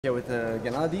Here with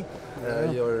Genadi,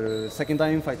 your second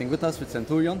time fighting with us with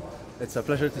Centurion. It's a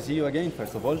pleasure to see you again,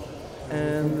 first of all.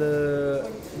 And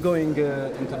going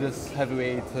into this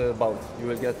heavyweight bout, you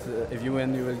will get, if you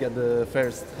win, you will get the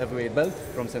first heavyweight belt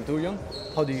from Centurion.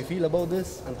 How do you feel about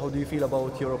this, and how do you feel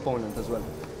about your opponent as well?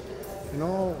 You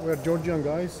know, we're Georgian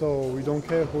guys, so we don't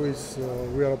care who is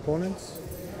real opponents.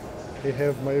 They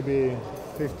have maybe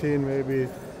 15, maybe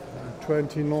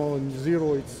 20, no,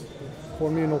 0. It's for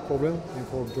me no problem, and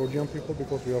for Georgian people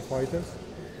because we are fighters.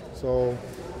 So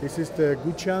this is the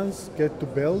good chance get to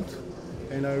belt,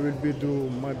 and I will be do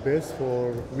my best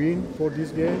for win for this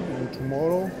game. And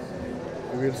tomorrow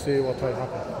we will see what will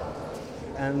happen.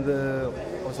 And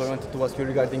also I wanted to ask you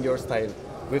regarding your style.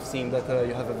 We've seen that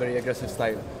you have a very aggressive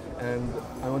style, and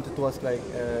I wanted to ask, like,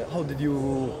 how did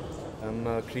you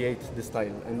create this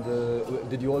style? And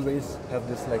did you always have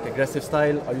this like aggressive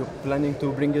style? Are you planning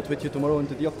to bring it with you tomorrow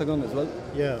into the octagon as well?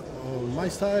 Yeah, my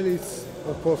style is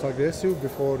of course aggressive.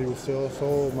 Before you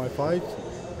saw my fight,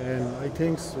 and I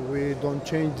think we don't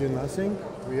change nothing.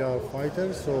 We are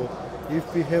fighters, so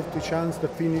if we have the chance to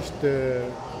finish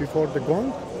before the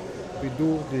gong, we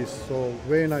do this. So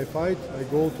when I fight, I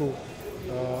go to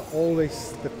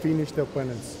always to finish the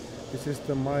opponents. This is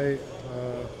my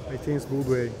I think good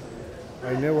way.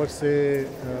 I never say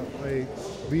I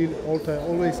will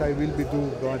always I will be do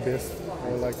my best.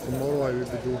 Or like tomorrow I will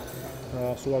be do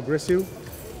so aggressive.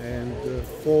 And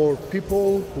for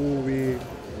people who we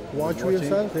watch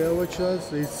yourself, they watch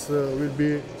us, it will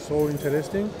be so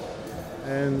interesting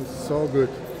and so good.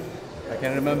 I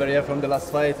can remember, yeah, from the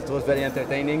last fight, it was very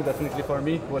entertaining, definitely for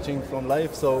me, watching from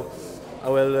live. So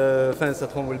our fans at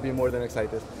home will be more than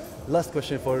excited. Last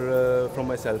question from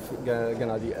myself,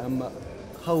 Genadi.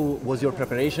 How was your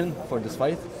preparation for this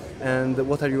fight, and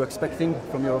what are you expecting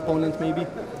from your opponent, maybe?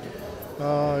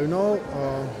 You know,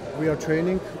 we are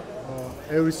training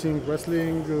everything,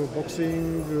 wrestling,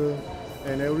 boxing,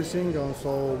 and everything.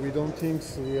 So we don't think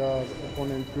we are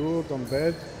opponent good or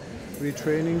bad. We're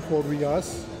training for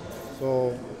us.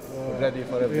 So ready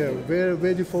for everything. Yeah, very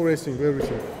ready for wrestling,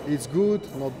 everything. It's good,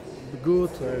 not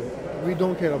good. We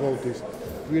don't care about this.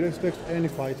 We respect any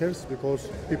fighters because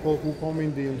people who come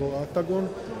in the octagon,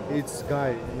 it's guy,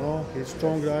 you know, he's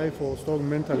strong guy for strong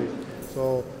mentally.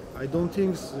 So I don't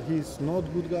think he's not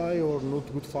good guy or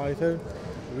not good fighter.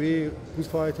 We good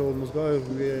fighter or not guy,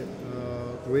 we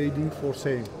waiting for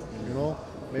same, you know.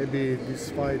 Maybe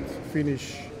this fight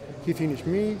he finish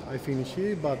me, I finish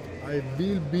him, but I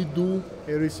will be do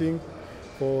everything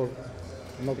for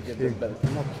knock him.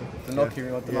 To knock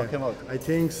him out, to knock him out. I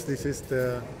think this is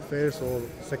the first or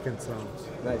second round.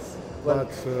 Nice. Well,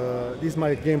 but this is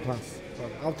my game plans.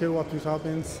 But after what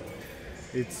happens,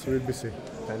 it will be seen.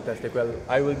 Fantastic. Well,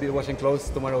 I will be watching close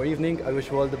tomorrow evening. I wish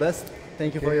you all the best.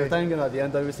 Thank you for your time, and at the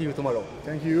end I will see you tomorrow.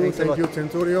 Thank you. Thank you,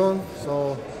 Centurion.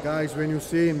 So guys, when you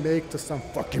see, make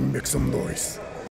some noise.